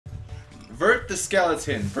Vert the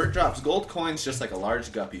skeleton. Vert drops gold coins just like a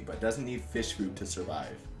large guppy, but doesn't need fish food to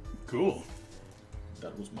survive. Cool.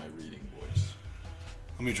 That was my reading voice.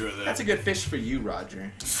 Let me try that. That's a good fish for you,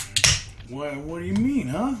 Roger. What do you mean,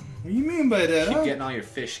 huh? What do you mean by that, Keep getting all your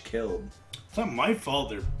fish killed. It's not my fault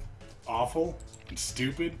they're awful and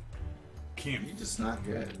stupid. Can't. You're just not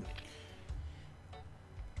good.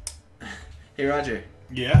 Hey, Roger.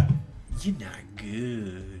 Yeah? You're not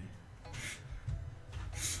good.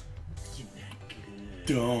 You're not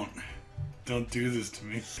good. Don't do this to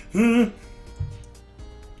me. Do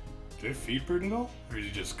I feed Bird at all? Or is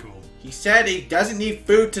he just cool? He said he doesn't need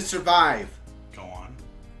food to survive. Go on.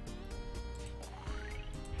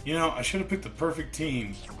 You know, I should have picked the perfect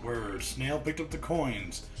team where Snail picked up the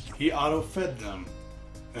coins, he auto-fed them,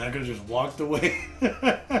 and I could have just walked away. You'd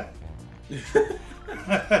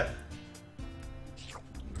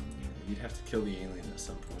have to kill the alien at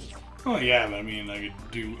some point. Oh yeah, but I mean, I could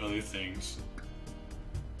do other things.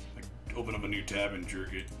 Like open up a new tab and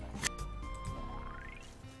jerk it.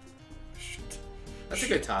 Shit. That's a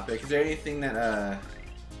good topic. Is there anything that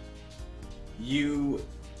you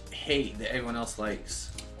hate that everyone else likes?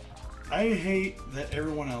 I hate that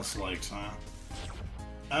everyone else likes, huh?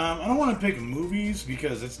 I don't want to pick movies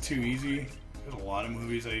because it's too easy. There's a lot of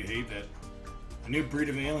movies I hate that. A new breed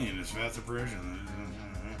of alien is fast approaching.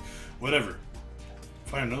 Whatever.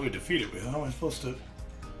 Find another way to defeat it. How am I supposed to?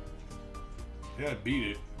 Yeah, beat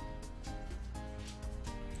it.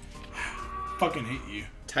 Fucking hate you.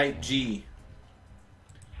 Type G.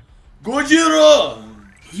 Gojira!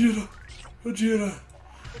 Gojira.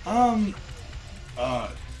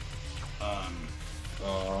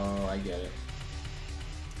 Oh, I get it.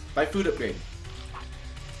 Buy food upgrade.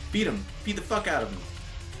 Feed him. Feed the fuck out of him.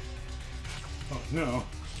 Oh no.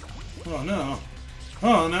 Oh no.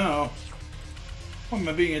 Oh no. Why am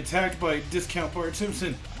I being attacked by Discount Bart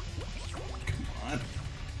Simpson? Come on.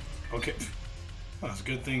 Okay. Well, it's a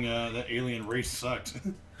good thing that alien race sucked.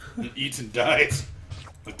 It eats and dies.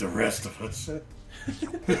 Like the rest of us. Did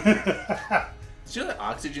you know that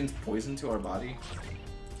oxygen's poison to our body?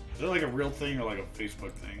 Is that like a real thing or like a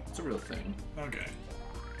Facebook thing? It's a real thing. Okay.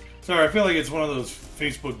 Sorry, I feel like it's one of those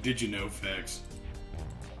Facebook did you know facts.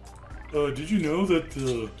 Did you know that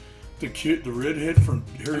the redhead from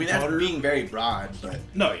Harry Potter? That's being very broad, but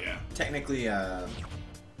no, yeah. Technically,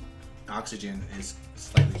 oxygen is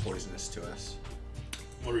slightly poisonous to us.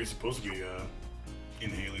 What are you supposed to be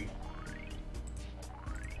inhaling?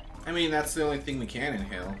 I mean, that's the only thing we can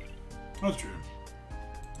inhale. That's true.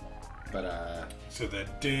 But so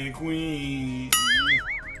that dick queen.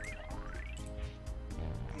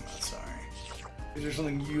 I'm not sorry. Is there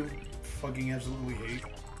something you fucking absolutely hate?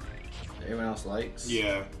 That everyone else likes?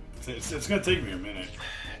 Yeah. It's gonna take me a minute.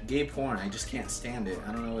 Gay porn. I just can't stand it.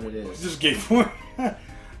 I don't know what it is. It's just gay porn.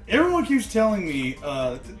 Everyone keeps telling me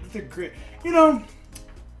they're great. You know,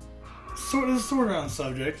 this is sort of on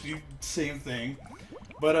subject. Same thing.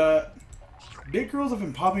 But gay girls have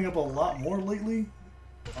been popping up a lot more lately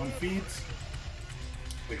on feeds.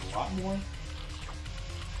 Like a lot more.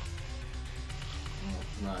 Oh,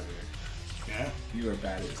 Roger. Yeah. You are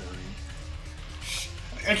bad at zoning.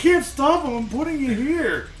 I can't stop him. I'm putting it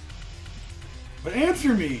here. But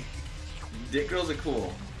answer me. Dick girls are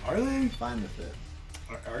cool. Are they? Fine with it.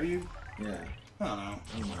 Are you? Yeah. I don't know.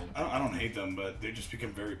 I don't mind. I don't hate them, but they just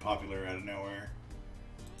become very popular out of nowhere.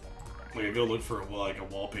 Like, I go look for a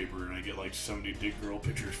wallpaper and I get like 70 dick girl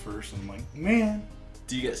pictures first, and I'm like, man.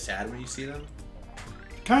 Do you get sad when you see them?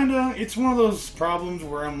 Kinda. It's one of those problems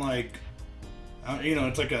where I'm like, you know,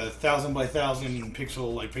 it's like 1,000 by 1,000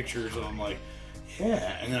 pixel like pictures, and I'm like,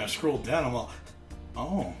 yeah. And then I scroll down, I'm like,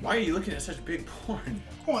 oh. Why are you looking at such big porn?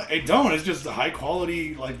 Well, I don't. It's just the high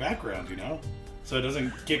quality like background, you know? So it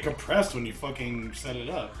doesn't get compressed when you fucking set it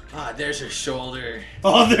up. Ah, there's her shoulder.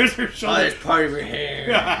 Oh, there's her shoulder. Oh, there's part of her hair.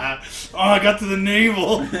 Oh, I got to the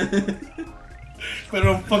navel. If I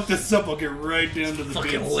don't fuck this up, I'll get right down to the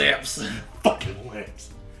fucking bits. lips. Fucking lips.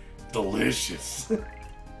 Delicious.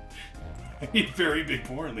 I need very big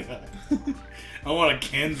porn, Leon. I want a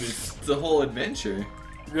canvas. It's a whole adventure.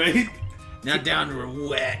 Right? Now down to her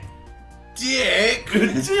wet dick.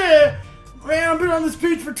 Yeah. Man, I've been on this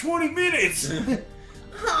page for 20 minutes.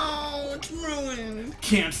 Oh, it's ruined.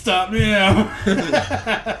 Can't stop now.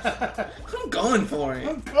 I'm going for it.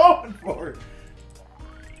 I'm going for it.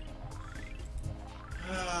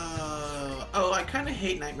 Oh, I kind of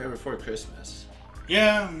hate Nightmare Before Christmas.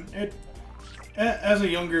 Yeah, as a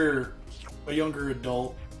younger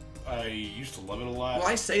adult, I used to love it a lot. Well,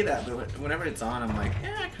 I say that, but whenever it's on, I'm like,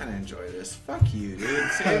 yeah, I kind of enjoy this. Fuck you,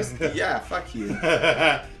 dude. Seriously, yeah, fuck you.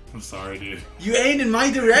 I'm sorry, dude. You aimed in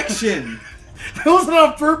my direction. It wasn't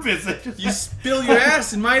on purpose. You spill your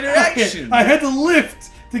ass in my direction. I had to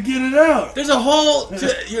lift to get it out. There's a hole to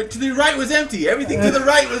the right was empty. Everything to the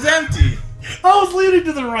right was empty. I was leaning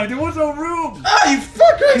to the right. There was no room. Ah, you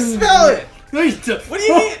fucker! I smell it. What do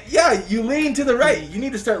you mean? Oh. Yeah, you lean to the right. You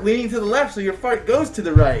need to start leaning to the left so your fart goes to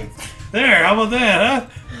the right. There, how about that,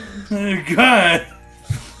 huh? Oh, God.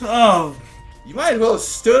 Oh. You might as well have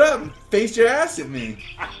stood up and faced your ass at me.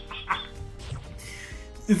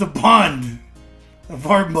 It's a bond. A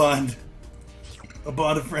fart bond. A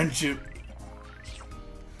bond of friendship.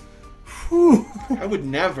 Whew. I would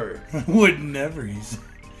never. I would never, he said.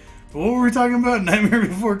 What were we talking about? Nightmare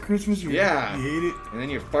Before Christmas? Yeah. You hate it? And then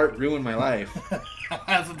your fart ruined my life.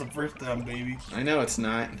 That's not the first time, baby. I know it's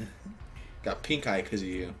not. Got pink eye because of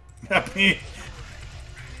you. I mean,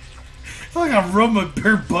 it's like I rubbed my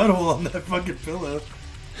bare butthole on that fucking pillow.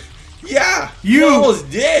 Yeah! You almost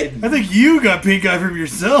did! I think you got pink eye from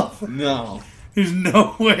yourself. No. There's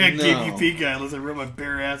no way I gave you pink eye unless I rubbed my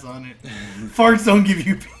bare ass on it. Farts don't give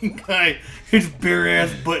you pink eye. It's bare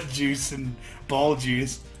ass butt juice and ball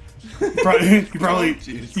juice. You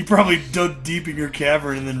probably dug deep in your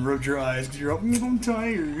cavern and then rubbed your eyes because you're all, I'm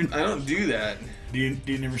tired. I don't do that. Do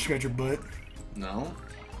you never scratch your butt? No.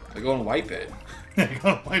 I go and wipe it.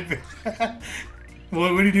 Wipe it.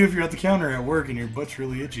 What do you do if you're at the counter at work and your butt's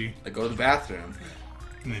really itchy? I go to the bathroom.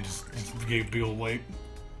 And then just get a big old wipe.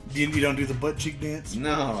 You don't do the butt cheek dance?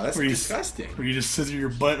 No, that's disgusting. Where you just scissor your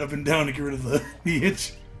butt up and down to get rid of the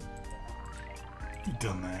itch? You've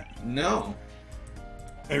done that. No.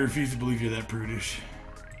 I refuse to believe you're that prudish.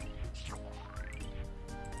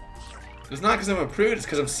 It's not because I'm a prude, it's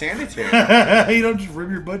because I'm sanitary. You don't just rub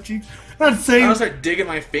your butt cheeks? I'm not saying... I don't start digging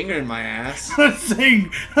my finger in my ass. I'm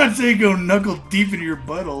not saying go knuckle deep into your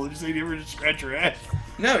butthole. I'm just saying you ever just scratch your ass.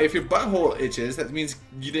 No, if your butthole itches, that means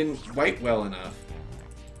you didn't wipe well enough.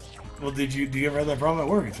 Well, do you ever have that problem at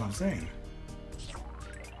work? That's what I'm saying.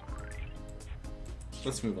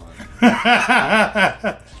 Let's move on.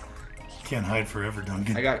 Can't hide forever,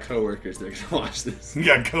 Duncan. I got coworkers that can watch this. You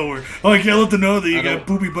got coworkers. Oh, I can't let them know that you got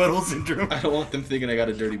poopy butthole syndrome. I don't want them thinking I got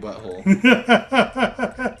a dirty butthole.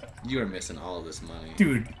 You are missing all of this money.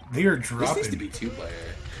 Dude, they are dropping. This needs to be two-player.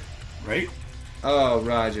 Right? Oh,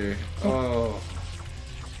 Roger. Oh.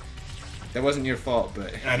 That wasn't your fault,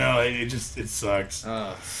 but... I know, it sucks.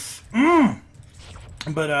 Oh.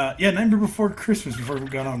 But, yeah, Nightmare Before Christmas, before we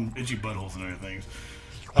got on itchy buttholes and other things.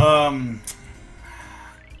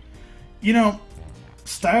 You know,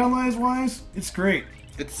 stylized-wise, it's great.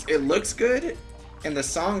 It looks good, and the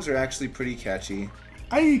songs are actually pretty catchy.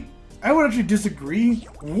 I would actually disagree.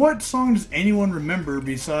 What song does anyone remember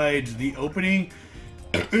besides the opening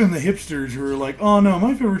and the hipsters who are like, oh no,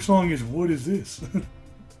 my favorite song is What Is This?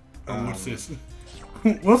 Or What's This?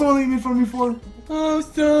 What's the one that you made fun of me for? Oh,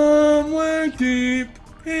 somewhere deep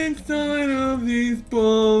inside of these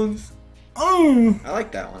bones. Oh! I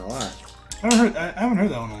like that one a lot. I haven't heard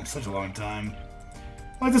that one in such a long time.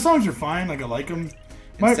 Like, the songs are fine, like, I like them.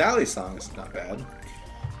 And Sally's song is not bad.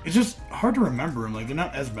 It's just hard to remember them, like, they're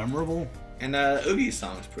not as memorable. And Oogie's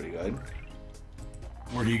song's pretty good.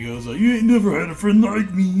 Where he goes, you ain't never had a friend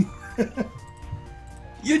like me.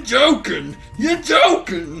 You're joking! You're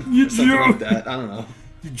joking! You're something joking. like that, I don't know.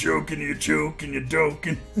 You're joking, you're choking, you're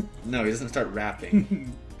joking. No, he doesn't start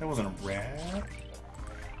rapping. That wasn't a rap.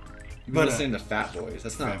 You've been listening to Fat Boys.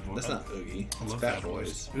 That's not Oogie. I It's love Fat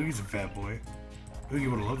Boys. Oogie's a fat boy. Oogie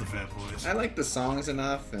would have loved the Fat Boys. I like the songs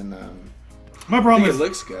enough, and my problem is it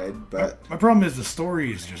looks good, but my problem is the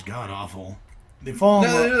story is just god awful. They fall.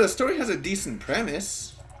 No, the story has a decent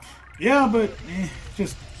premise. Yeah, but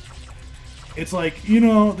just it's like, you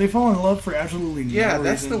know, they fall in love for absolutely no reason. Yeah,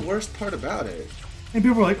 that's the worst part about it. And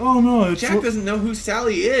people are like, oh no, Jack doesn't know who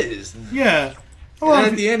Sally is. Yeah. And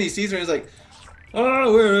at the end, he sees her and he's like,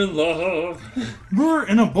 oh, we're in love.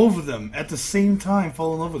 Both of them at the same time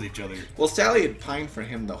fall in love with each other. Well, Sally had pined for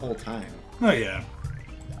him the whole time. Oh yeah.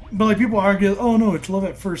 But like people argue, oh no, it's love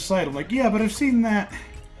at first sight. I'm like, yeah, but I've seen that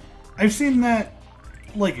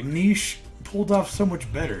like niche pulled off so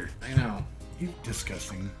much better. I know. You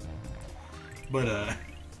disgusting. But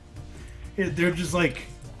they're just like,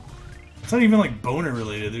 it's not even like boner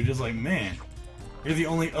related. They're just like, man, you're the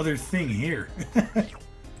only other thing here. We're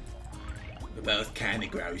both kind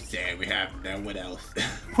of gross there. We have no one else.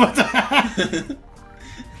 What the?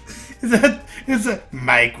 Is that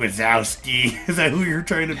Mike Wazowski? Is that who you're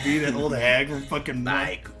trying to be? That old hag from fucking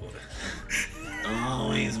Mike?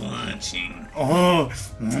 Always watching. Oh.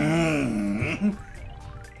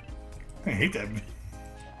 I hate that.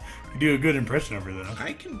 You do a good impression of her, though.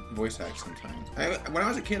 I can voice act sometimes. When I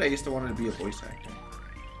was a kid, I used to want to be a voice actor.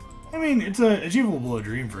 I mean, it's a achievable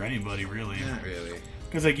dream for anybody, really. Not really.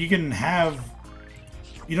 Because, like, you can have...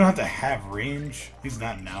 You don't have to have range. At least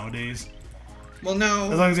not nowadays. Well,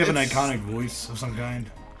 no. As long as you have an iconic voice of some kind.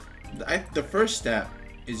 The first step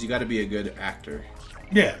is you got to be a good actor.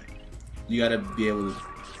 Yeah. You got to be able to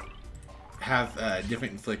have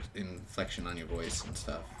different inflection on your voice and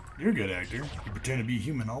stuff. You're a good actor. You pretend to be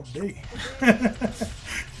human all day. I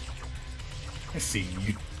see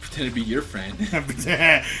you. Pretend to be your friend.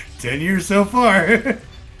 10 years so far.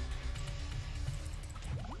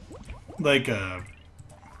 Like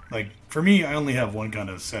for me, I only have one kind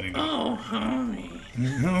of setting. Oh, homie.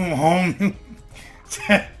 Oh, homie.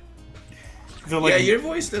 So, like, yeah, your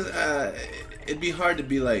voice does. It'd be hard to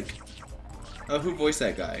be like, oh, who voiced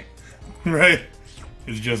that guy? Right.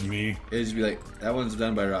 It's just me. It'd just be like, that one's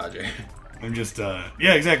done by Roger. I'm just,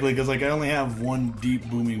 yeah, exactly, because, like, I only have one deep,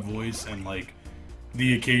 booming voice, and, like,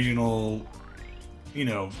 the occasional, you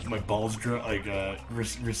know, my balls,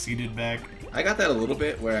 receded back. I got that a little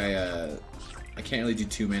bit, where I can't really do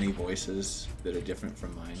too many voices that are different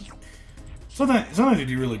from mine. Sometimes you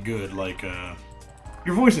do really good, like,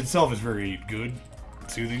 your voice itself is very good,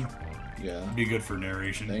 soothing. Yeah. It'd be good for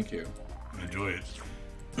narration. Thank you. I enjoy it.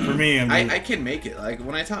 For me, I can make it. Like,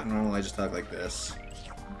 when I talk normal, I just talk like this.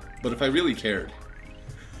 But if I really cared,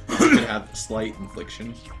 I could have slight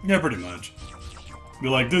inflection. Yeah, pretty much. Be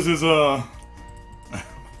like, this is, what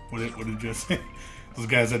did you say? Those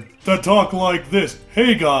guys that talk like this.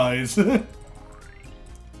 Hey, guys.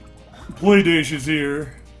 Playdash is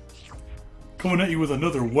here. Coming at you with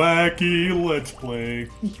another wacky Let's Play.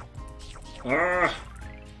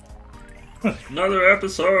 Another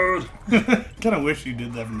episode. Kind of wish you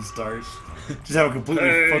did that from the start. Just have a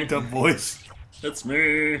completely fucked up voice. It's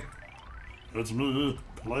me. It's me,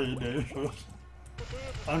 Playdash.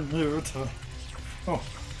 I'm here to... Oh,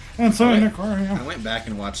 Insaniquarium. I went back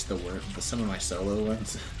and watched some of my solo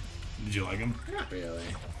ones. Did you like them? Not really.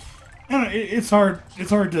 I don't know, it's hard. It's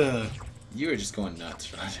hard to... You were just going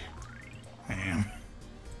nuts, Roger. I am.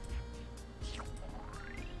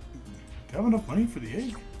 Do you have enough money for the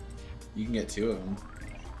egg? You can get 2 of them.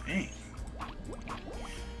 Dang.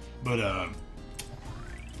 But,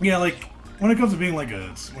 yeah, like, when it comes to being like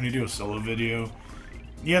when you do a solo video,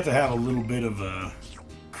 you have to have a little bit of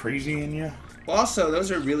crazy in you. Well, also,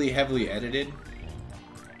 those are really heavily edited.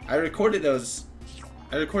 I recorded those.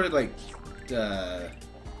 I recorded, like,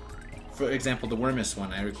 for example, the Wormus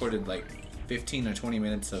one. I recorded, like, 15 or 20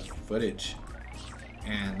 minutes of footage.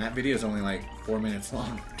 And that video is only, like, 4 minutes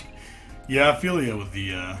long. Yeah, I feel you with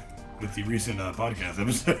the recent podcast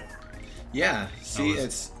episode. Yeah, see,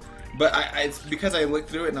 it's... But it's because I looked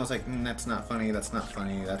through it and I was like, that's not funny, that's not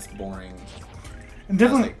funny, that's boring. And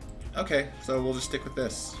definitely... I was like, okay, so we'll just stick with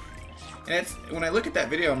this. And it's when I look at that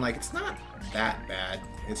video, I'm like, it's not that bad.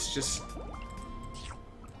 It's just...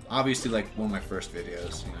 obviously, like, one of my first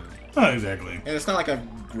videos, you know. Oh, exactly. And it's not like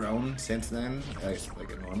I've grown since then,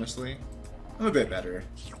 like, enormously. I'm a bit better,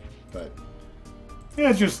 but...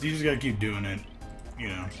 Yeah, it's just, you just gotta keep doing it, you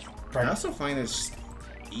know. I also find it's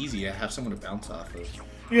easy to have someone to bounce off of.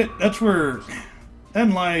 Yeah, that's where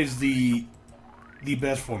then lies the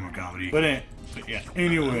best form of comedy. But yeah,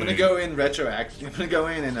 anyway. I'm gonna go in retroactive. I'm gonna go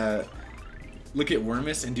in and look at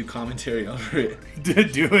Wormus and do commentary over it. Do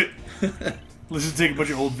it. Let's just take a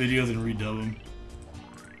bunch of old videos and redub them.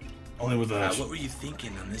 Only with a... what were you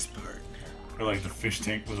thinking on this part? Or like the fish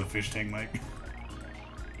tank with a fish tank mic.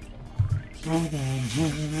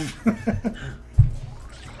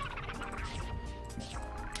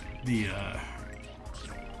 The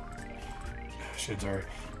shit's alright.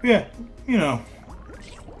 Yeah, you know,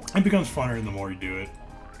 it becomes funner the more you do it.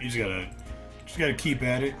 You just gotta keep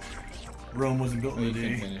at it. Rome wasn't built in a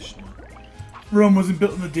day. Finish now. Rome wasn't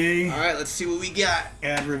built in a day. All right, let's see what we got.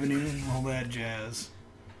 Ad revenue, all that jazz.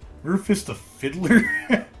 Rufus the Fiddler.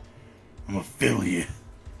 I'm a fiddle you.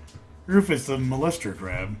 Rufus the Molester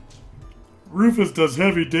Crab. Rufus does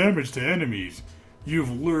heavy damage to enemies.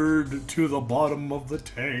 You've lured to the bottom of the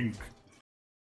tank.